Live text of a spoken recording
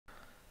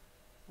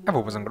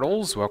Hello boys and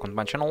girls, welcome to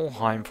my channel.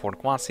 I'm Ford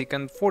Classic,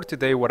 and for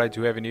today what I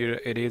do have in here,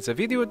 it is a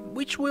video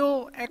which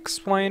will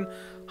explain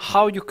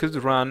how you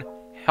could run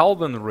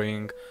Elden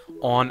Ring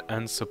on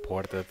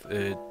unsupported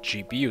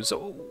GPU.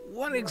 So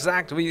what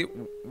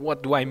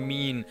do I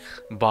mean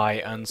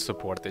by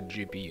unsupported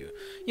GPU?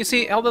 You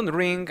see, Elden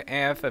Ring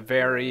have a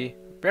very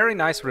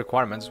nice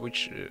requirements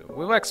which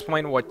will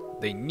explain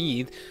what they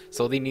need.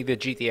 So they need a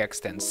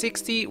GTX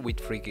 1060 with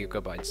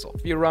 3GB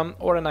of VRAM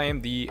or an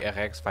AMD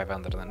RX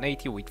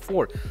 580 with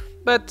 4.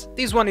 But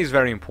this one is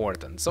very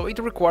important. So it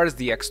requires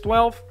the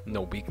X12,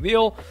 no big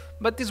deal,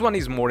 but this one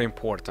is more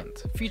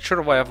important,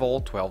 feature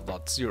level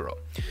 12.0.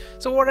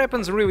 So what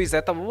happens really is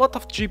that a lot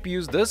of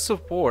GPUs does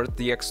support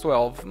the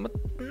X12, but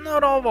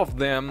not all of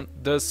them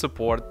does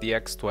support the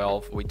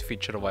X12 with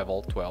feature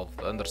level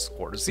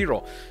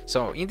 12_0.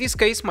 So in this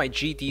case my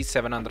GT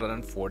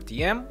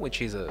 740M,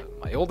 which is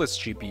my oldest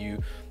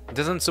GPU,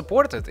 doesn't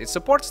support it. It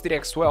supports the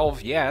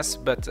X12, yes,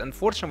 but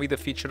unfortunately the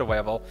feature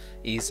level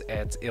is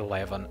at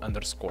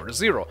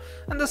 11_0.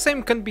 And the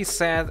same can be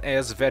said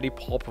as very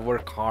popular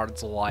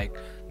cards like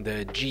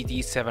the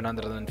GT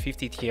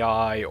 750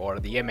 Ti or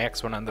the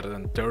MX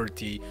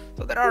 130.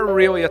 So there are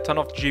really a ton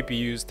of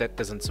GPUs that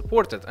doesn't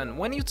support it. And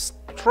when you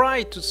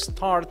try to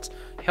start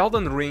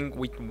Elden Ring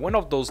with one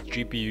of those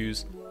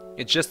GPUs,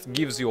 it just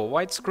gives you a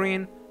white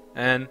screen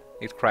and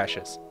it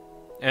crashes.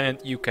 And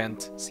you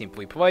can't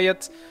simply play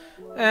it,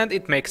 and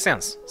it makes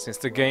sense, since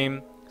the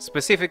game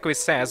specifically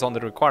says on the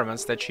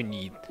requirements that you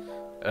need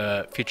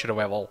feature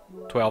level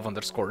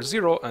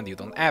 12_0 and you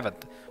don't have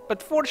it.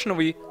 But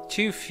fortunately,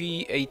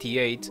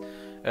 2Fee88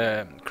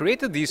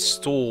 created this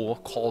tool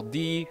called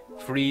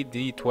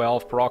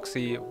D3D12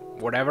 proxy,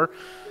 whatever,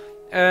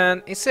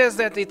 and it says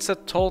that it's a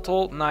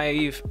total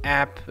naive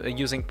app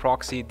using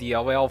proxy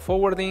DLL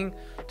forwarding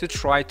to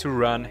try to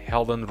run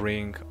Elden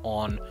Ring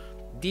on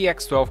the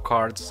X12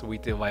 cards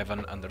with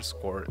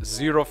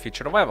 11_0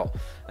 feature level.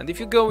 And if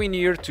you go in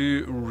here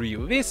to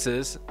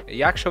releases,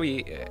 you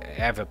actually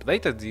have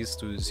updated this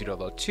to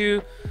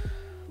 0.2,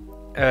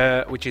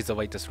 which is the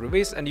latest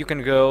release, and you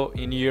can go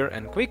in here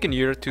and click in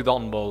here to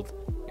download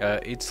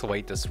its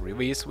latest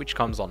release, which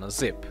comes on a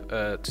zip.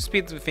 To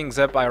speed things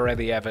up, I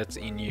already have it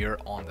in here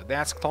on the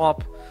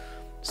desktop,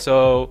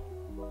 so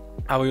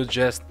I will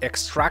just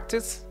extract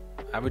it.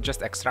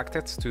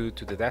 to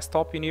the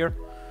desktop in here.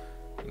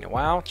 In a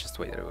while, just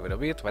wait a little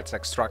bit, let's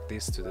extract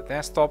this to the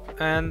desktop,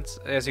 and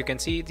as you can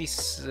see,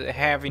 these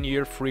have in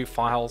here 3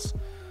 files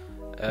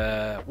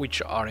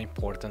which are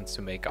important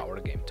to make our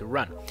game to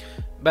run.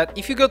 But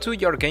if you go to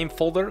your game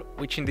folder,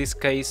 which in this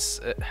case,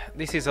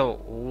 this is a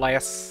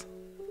less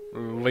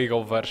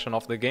legal version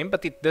of the game,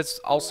 but it does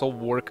also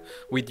work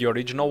with the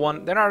original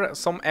one. There are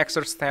some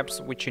extra steps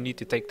which you need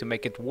to take to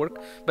make it work,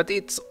 but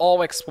it's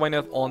all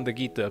explained on the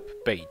GitHub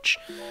page.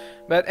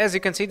 But as you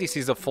can see, this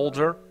is a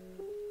folder.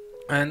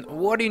 And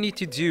what you need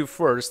to do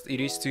first,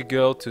 it is to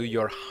go to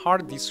your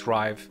hard disk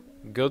drive,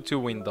 go to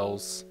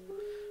Windows,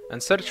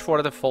 and search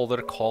for the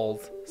folder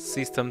called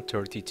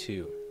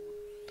System32.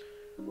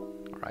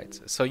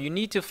 Alright, so you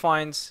need to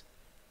find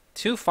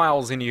 2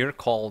 files in here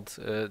called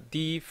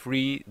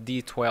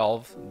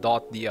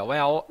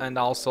d3d12.dll and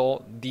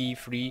also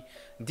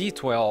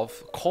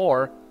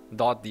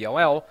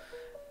d3d12core.dll.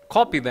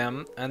 Copy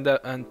them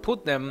and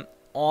put them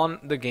on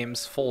the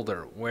games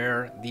folder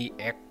where the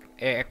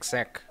exe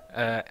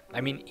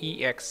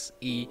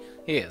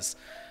is.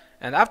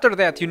 And after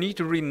that you need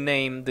to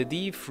rename the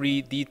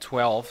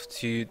d3d12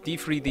 to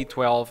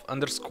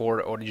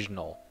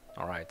d3d12_original.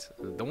 Alright,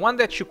 the one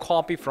that you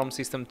copy from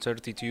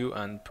System32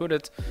 and put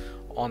it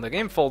on the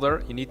game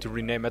folder, you need to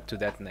rename it to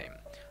that name.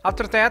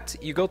 After that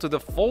you go to the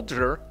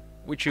folder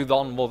which you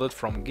downloaded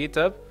from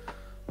GitHub,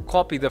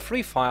 copy the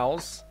 3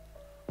 files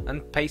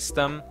and paste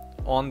them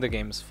on the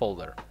games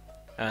folder.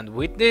 And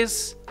with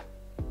this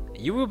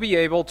you will be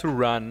able to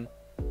run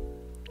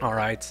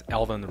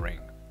Elden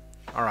Ring.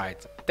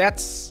 Alright,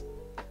 that's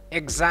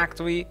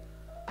exactly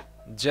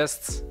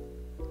just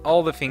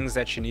all the things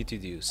that you need to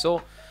do.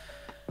 So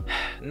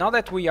now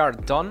that we are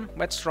done,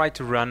 let's try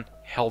to run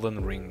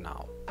Elden Ring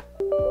now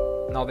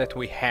that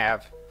we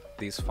have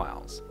these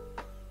files.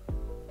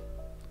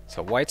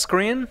 So white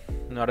screen,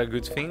 not a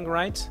good thing,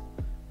 right?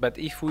 But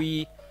if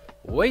we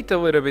wait a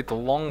little bit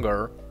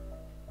longer,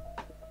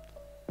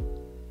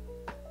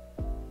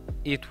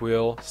 it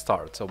will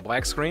start. So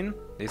black screen,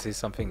 this is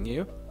something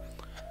new.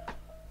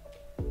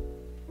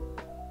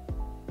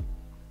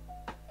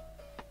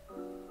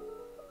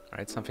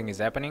 Alright, something is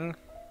happening.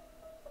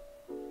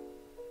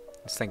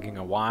 It's taking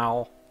a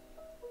while.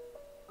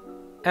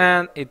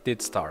 And it did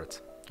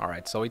start.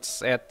 Alright, so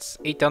it's at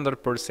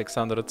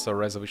 800x600, so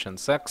resolution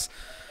sucks.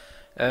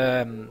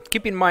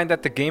 Keep in mind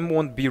that the game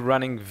won't be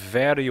running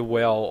very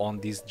well on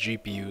this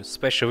GPU,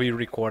 especially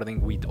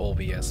recording with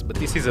OBS. But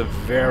this is a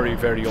very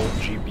old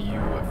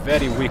GPU, a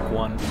very weak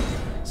one,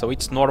 so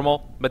it's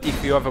normal. But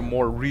if you have a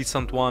more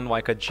recent one,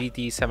 like a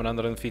GT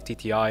 750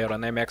 Ti or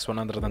an MX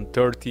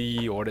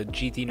 130 or a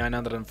GT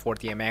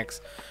 940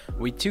 MX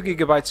with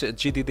 2GB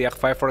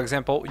GDDR5, for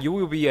example, you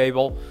will be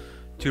able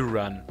to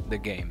run the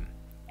game.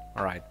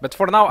 Alright, but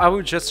for now I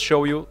will just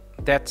show you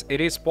that it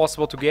is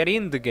possible to get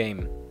in the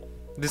game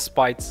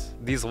despite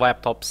this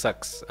laptop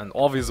sucks, and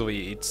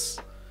obviously it's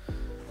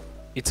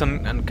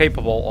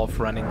incapable of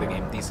running the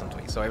game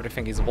decently, so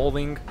everything is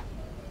loading.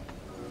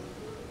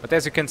 But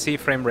as you can see,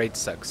 frame rate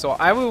sucks. So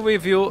I will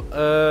leave you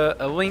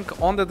a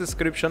link on the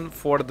description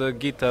for the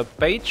GitHub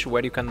page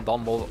where you can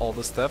download all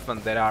the stuff,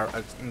 and there are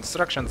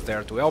instructions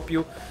there to help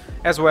you,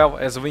 as well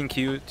as link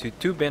you to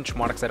 2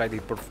 benchmarks that I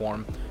did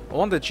perform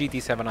on the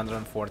GT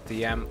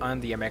 740M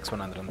and the MX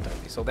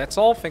 130. So that's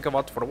all, thank you a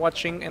lot for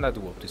watching, and I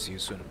do hope to see you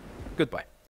soon. Goodbye.